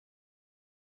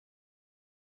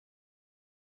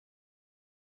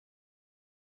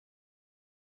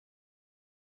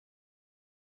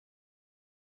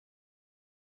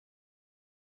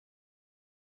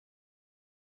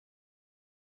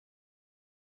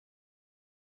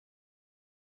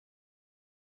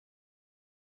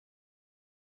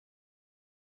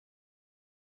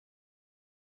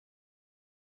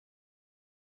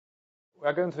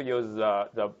we're going to use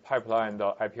the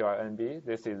pipeline.ipynb.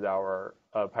 This is our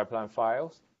pipeline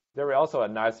files. There is also a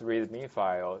nice README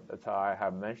file that I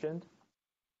have mentioned.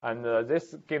 And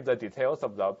this gives the details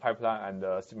of the pipeline and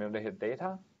the simulated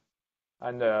data.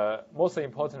 And most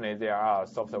importantly, there are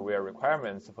software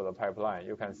requirements for the pipeline.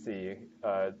 You can see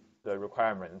the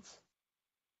requirements.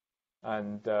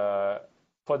 And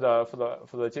for the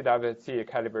JWST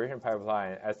calibration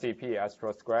pipeline, SCP,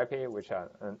 astroscopy, which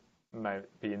might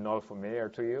be not familiar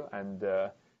to you, and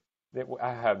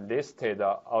I have listed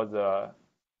all the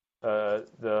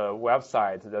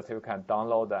website that you can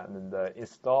download and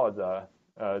install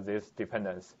these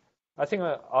dependencies. I think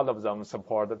all of them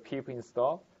support the pip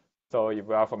install. So if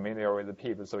you are familiar with the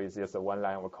pip, so it's just one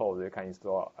line of code. You can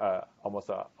install almost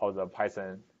all the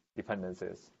Python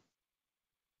dependencies.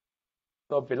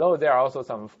 So below there are also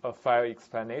some file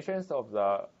explanations of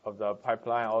the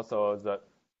pipeline, also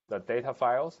the data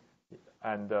files,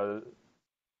 and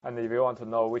if you want to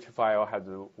know which file has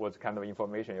what kind of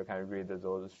information, you can read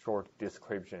those short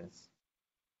descriptions.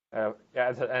 At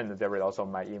the end, there is also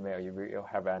my email. If you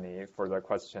have any further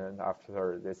questions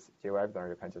after this JWebbinar,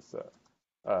 you can just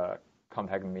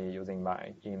contact me using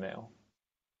my email.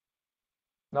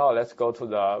 Now let's go to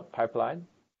the pipeline.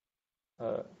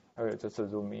 I will just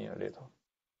zoom in a little.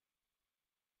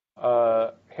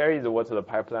 Here is what the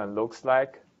pipeline looks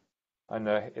like, and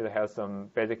it has some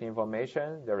basic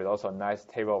information. There is also a nice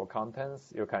table of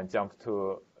contents. You can jump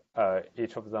to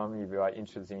each of them if you are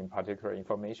interested in particular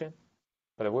information.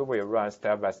 But we will run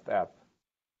step by step.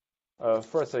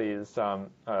 First is some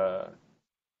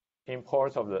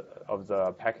import of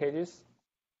the packages.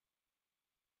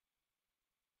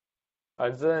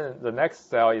 And then the next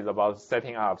cell is about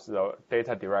setting up the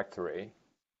data directory.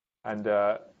 And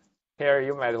here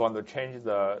you might want to change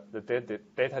the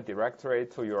data directory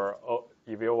to your own,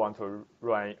 if you want to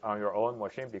run on your own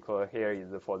machine, because here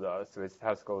is for the Swiss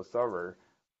Tesco server.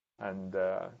 And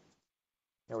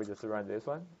here we just run this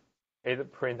one.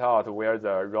 It prints out where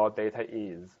the raw data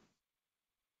is.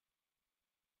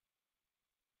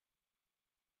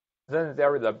 Then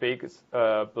there is a big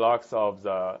blocks of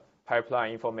the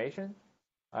pipeline information,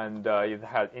 and it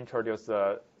has introduced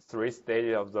 3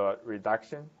 stages of the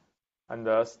reduction. And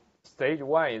stage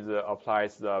 1 is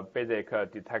applies the basic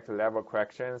detect level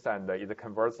corrections, and it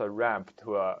converts a ramp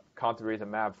to a count rate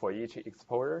map for each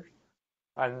exposure.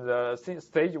 And since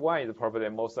stage 1 is probably the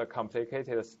most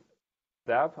complicated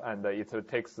step, and it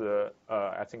takes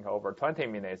I think over 20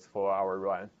 minutes for our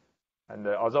run. And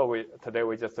although today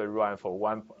we just run for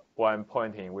one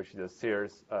pointing, which is the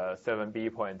CEERS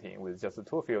 7B pointing with just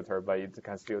 2 filters, but it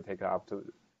can still take up to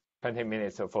 20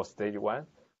 minutes for stage 1.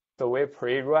 So we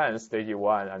pre-run stage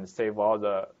 1 and save all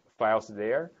the files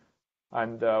there.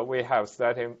 And we have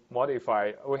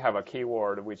modify. We have a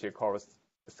keyword which is called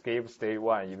skip stage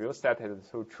 1. If you set it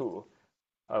to true,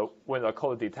 when the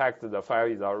code detects the file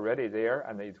is already there,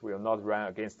 and it will not run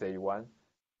against stage 1.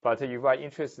 But if you are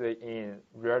interested in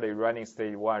really running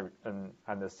stage 1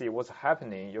 and see what's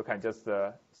happening, you can just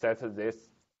set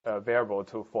this variable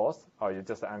to false, or you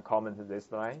just uncomment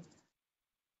this line.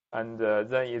 And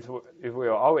then it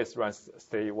will always run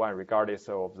stage 1 regardless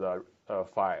of the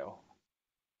file.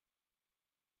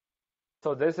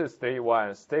 So this is stage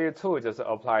 1. Stage 2 just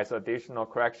applies additional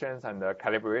corrections and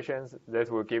calibrations that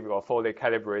will give you a fully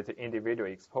calibrated individual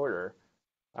exposure.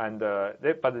 And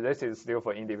but this is still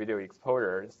for individual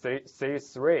exposure. Stage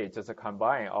 3 just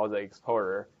combine all the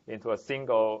exposure into a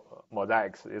single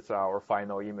mosaic. It's our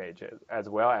final image, as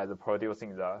well as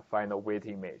producing the final weight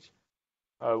image.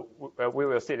 We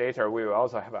will see later, we will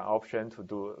also have an option to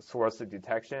do source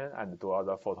detection and do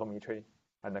other photometry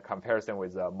and the comparison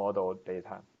with the model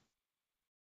data.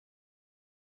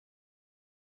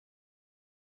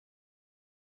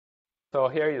 So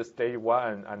here is stage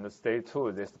 1 and stage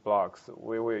 2, these blocks.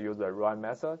 We will use the run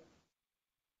method.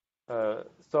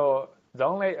 So the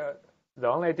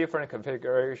only different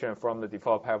configuration from the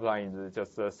default pipeline is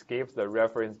just skip the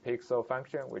reference pixel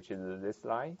function, which is this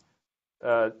line.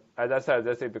 As I said,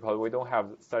 this is because we don't have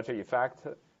such an effect.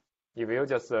 If you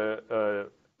just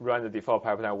run the default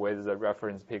pipeline with the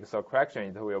reference pixel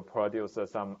correction, it will produce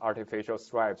some artificial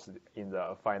stripes in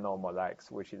the final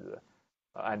mosaics, which is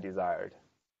undesired.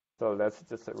 So let's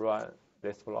just run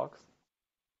these blocks.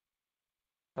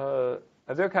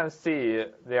 As you can see,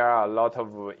 there are a lot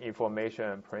of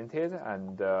information printed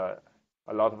and a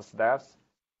lot of steps.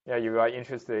 Yeah, if you are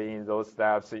interested in those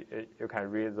steps, you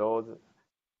can read those.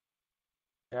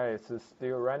 Yeah, it's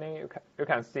still running. You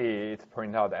can see it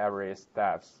print out every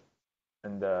steps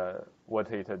and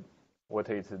what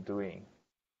it's doing.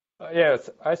 Yes,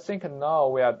 I think now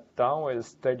we are done with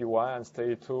stage 1 and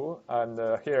stage 2,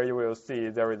 and here you will see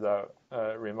there is a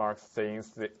remark saying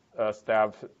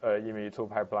step image 2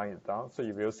 pipeline is done. So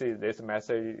if you see this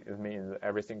message, it means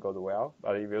everything goes well.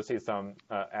 But if you see some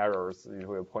errors, it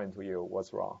will point to you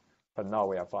what's wrong. But now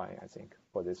we are fine, I think,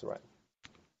 for this run.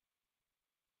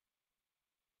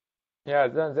 Yeah,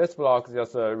 then this block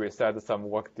just reset some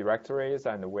work directories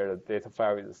and where the data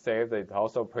file is saved. It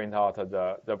also print out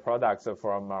the products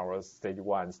from our stage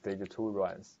 1, stage 2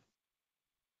 runs.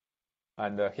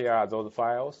 And here are those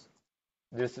files.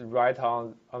 This right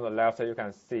on the left, you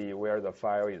can see where the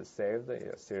file is saved.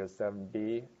 It's CEERS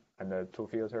 7B and the 2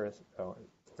 filters.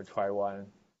 We try one.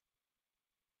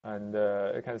 And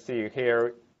you can see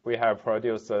here we have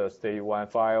produced stage 1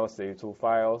 files, stage 2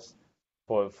 files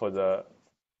for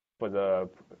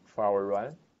our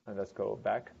run. And let's go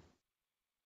back.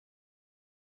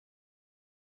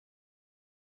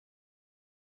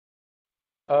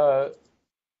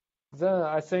 Then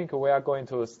I think we are going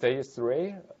to stage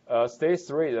 3. Stage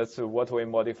 3, that's what we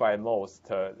modify most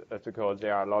because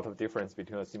there are a lot of difference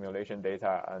between the simulation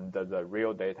data and the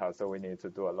real data, so we need to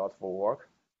do a lot of work.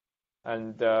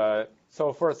 And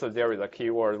so first there is a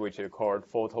keyword which is called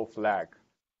photo flag.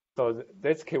 So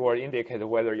this keyword indicates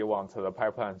whether you want the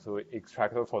pipeline to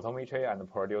extract the photometry and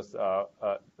produce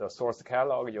the source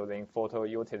catalog using photo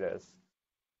utilities.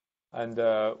 And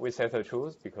we set a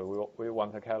truth because we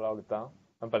want the catalog done.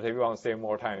 But if you want to save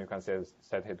more time, you can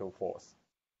set it to false.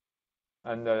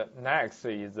 And next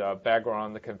is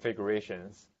background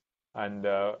configurations. And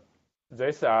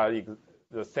these are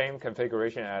the same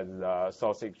configuration as the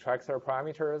source extractor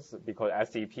parameters because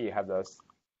SEP has the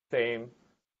same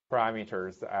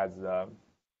parameters as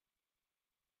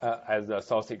the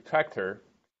source extractor.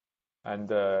 And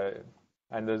those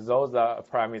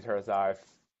parameters are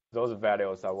those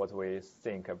values are what we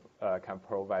think can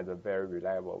provide a very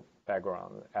reliable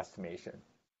background estimation.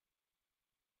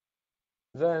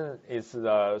 Then it's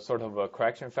the sort of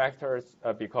correction factors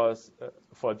because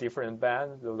for different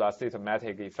bands, those are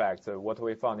systematic effects. What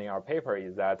we found in our paper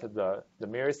is that the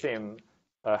MIRI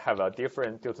have a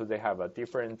different, due to they have a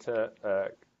different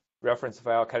reference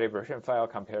file, calibration file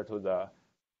compared to the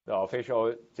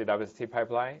official JWST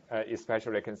pipeline,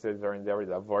 especially considering there is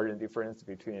a version difference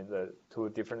between the two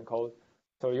different codes.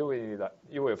 So you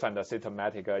will find the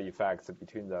systematic effects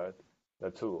between the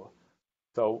two.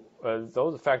 So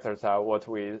those factors are what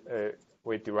we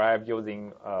derive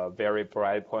using very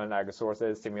bright point-like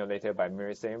sources simulated by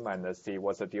MIRI and see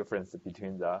what's the difference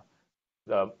between the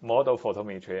model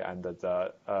photometry and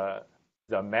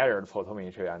the measured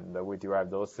photometry, and we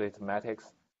derive those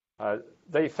systematics.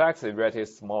 The effects is really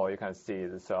small. You can see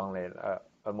it's only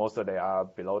most of them are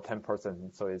below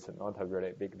 10%, so it's not a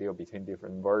really big deal between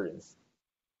different versions.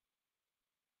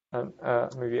 And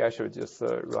maybe I should just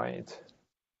run it.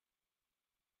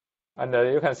 And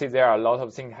you can see there are a lot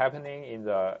of things happening in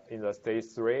the stage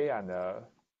 3,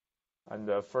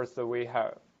 and first we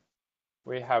have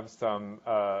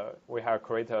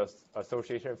created an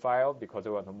association file because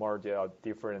we want to merge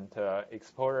different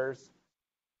exposures.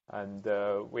 And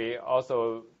we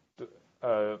also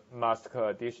mask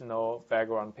additional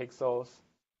background pixels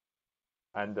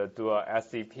and do a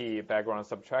SCP background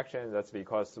subtraction. That's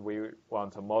because we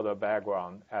want to model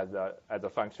background as a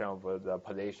function of the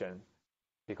position,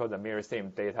 because the MIRI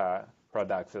data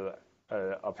products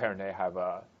apparently have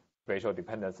a spatial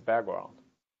dependence background.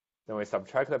 Then we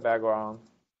subtract the background.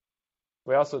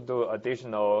 We also do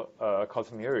additional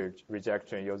cosmetic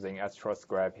rejection using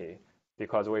astroscopy,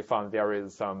 because we found there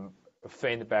is some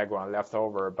faint background left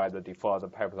over by the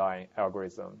default pipeline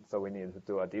algorithm. So we need to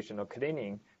do additional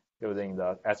cleaning using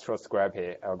the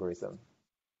astroscopy algorithm.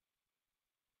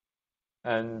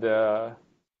 And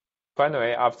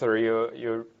finally,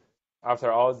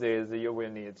 after all this, you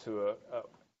will need to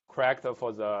correct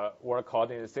for the world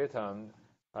coordinate system,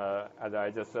 as I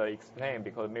just explained,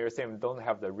 because MIRI don't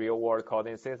have the real world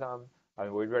coordinate system,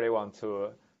 and we really want to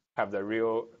have the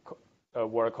real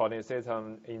world coordinate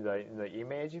system in the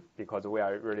image, because we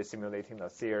are really simulating the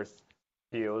CEERS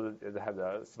field that has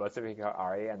a specific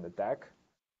array and the deck.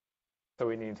 So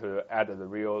we need to add the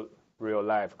real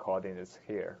life coordinates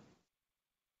here.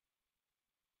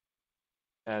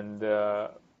 And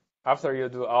after you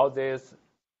do all this,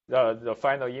 the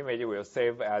final image will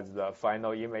save as the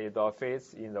final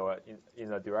image.fits in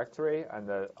the directory, and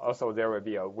also there will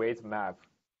be a weight map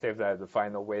saved as the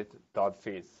final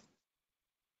weight.fits,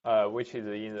 which is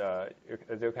in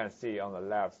as you can see on the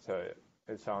left,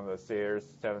 it's on the CEERS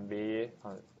 7B.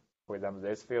 For example,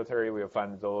 this filter, you will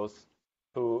find those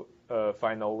two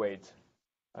final weight,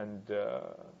 and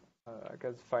I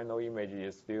guess final image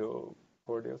is still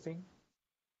producing.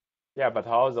 Yeah, but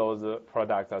all those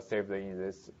products are saved in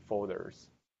these folders.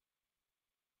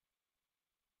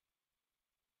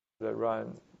 The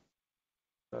run,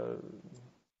 let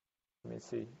me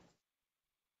see.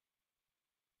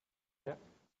 Yeah,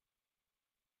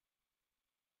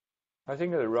 I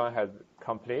think the run has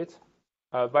complete.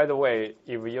 By the way,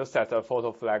 if you set a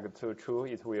photo flag to true,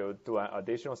 it will do an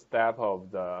additional step of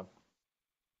the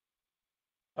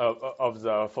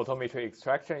photometry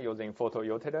extraction using photo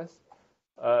utilities.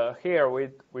 Here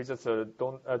we just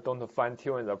don't fine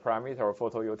tune the parameter or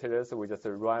photo utilities. We just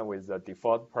run with the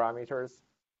default parameters.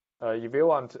 If you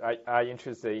are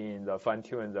interested in the fine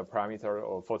tune the parameter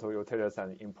or photo utilities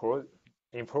and improve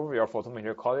your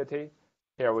photometry quality,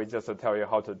 here we just tell you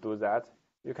how to do that.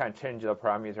 You can change the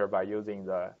parameter by using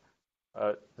the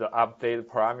update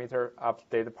parameter,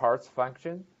 update parts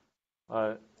function.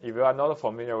 If you are not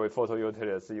familiar with photo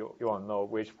utilities, you won't know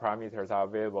which parameters are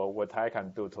available, what I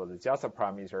can do to adjust a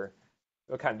parameter.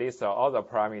 You can list all the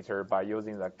parameters by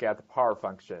using the get part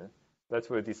function. That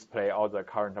will display all the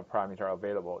current parameter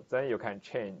available. Then you can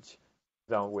change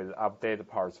them with update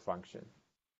parts function.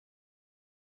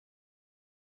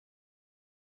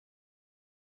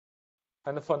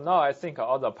 And for now, I think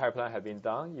all the pipeline has been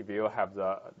done. If you have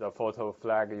the photo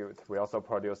flag, we also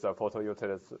produce a photo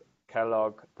utilities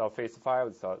catalog.face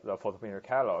file, so the photometry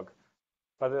catalog.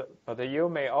 But you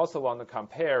may also want to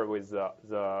compare with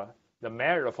the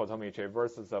manual photometry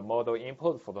versus the model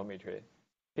input photometry.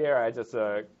 Here, I just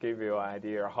give you an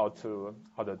idea how to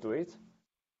do it.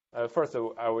 First,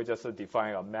 I will just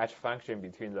define a match function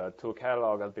between the two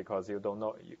catalogs because you don't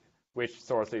know which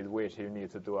source is which. You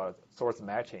need to do a source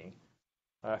matching.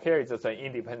 Here is just an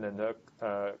independent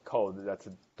code that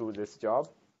do this job.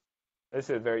 This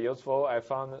is very useful. I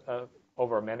found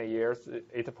over many years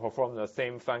it performs the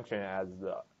same function as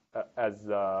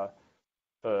the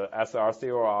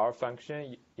SRCOR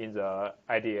function in the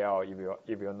IDL,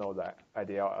 if you know that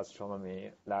IDL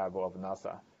Astronomy Lab of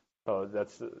NASA. So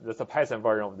that's a Python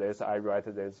version of this. I write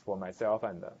this for myself,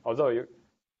 and although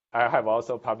I have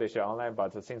also published it online,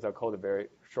 but since the code is very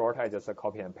short, I just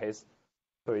copy and paste.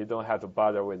 So you don't have to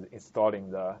bother with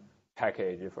installing the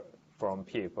package from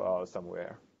pip or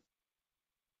somewhere.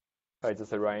 I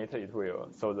just run it, it will,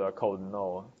 so the code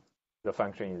know the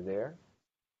function is there.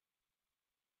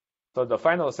 So the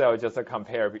final cell is just a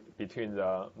compare between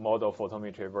the model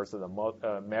photometry versus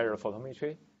the manual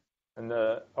photometry. And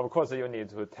of course, you need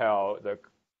to tell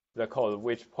the code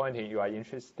which pointing you are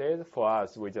interested. For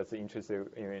us, we're just interested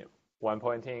in one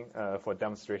pointing for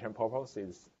demonstration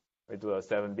purposes. We do a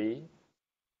 7B.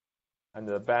 And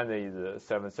the band is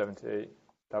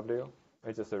 770W.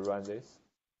 I just run this.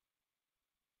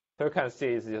 So you can see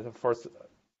it's just first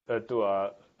do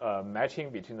a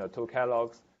matching between the two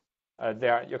catalogs.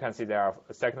 There you can see there are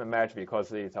a second match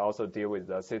because it also deals with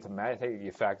the systematic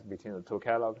effect between the two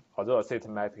catalogs. Although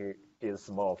systematic is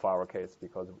small for our case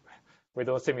because we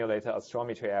don't simulate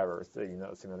astrometry errors in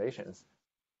the simulations.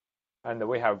 And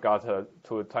we have got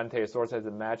 20 sources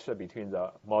matched between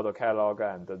the model catalog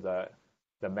and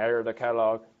the measured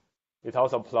catalog. It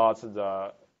also plots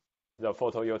the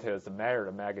photo utilities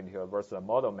measured magnitude versus the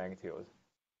model magnitude,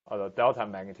 or the delta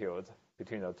magnitude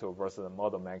between the two versus the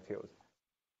model magnitude.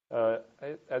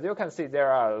 As you can see,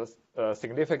 there are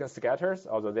significant scatters,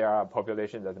 although there are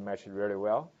populations that match really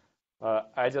well.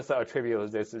 I just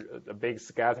attribute this big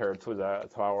scatter to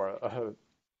our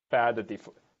bad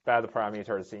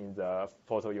parameters in the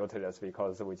photo utilities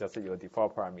because we just use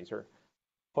default parameter.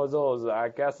 For those, I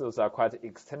guess those are quite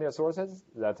extended sources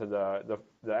that the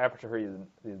aperture is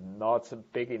not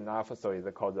big enough, so it's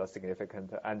called a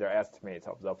significant underestimate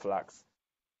of the flux.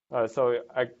 So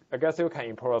I guess you can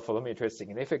improve photometry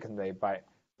significantly by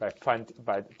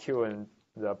tuning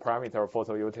the parameter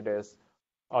photo utilities,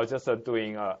 or just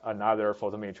doing another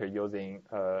photometry using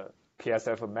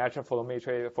PSF match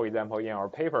photometry. For example, in our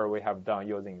paper, we have done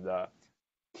using the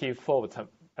T-fold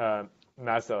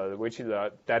method, which is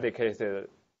a dedicated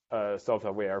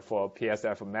software for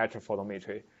PSF match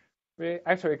photometry. We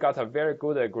actually got a very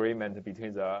good agreement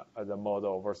between the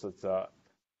model versus the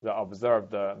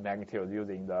observed magnitude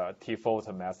using the T-fold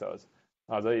method.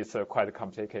 Although it's quite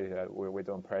complicated, we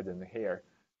don't present here.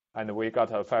 And we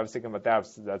got a 5 sigma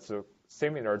depth that's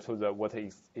similar to what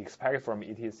is expected from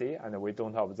ETC, and we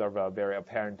don't observe a very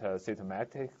apparent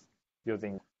systematics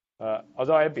using.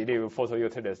 Although I believe photo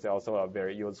utilities is also a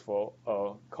very useful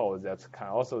code that can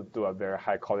also do a very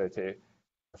high quality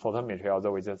photometry,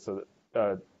 although we just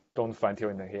don't fine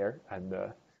tune it here. And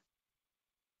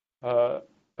I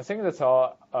think that's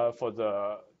all for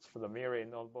the MIRI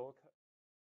notebook.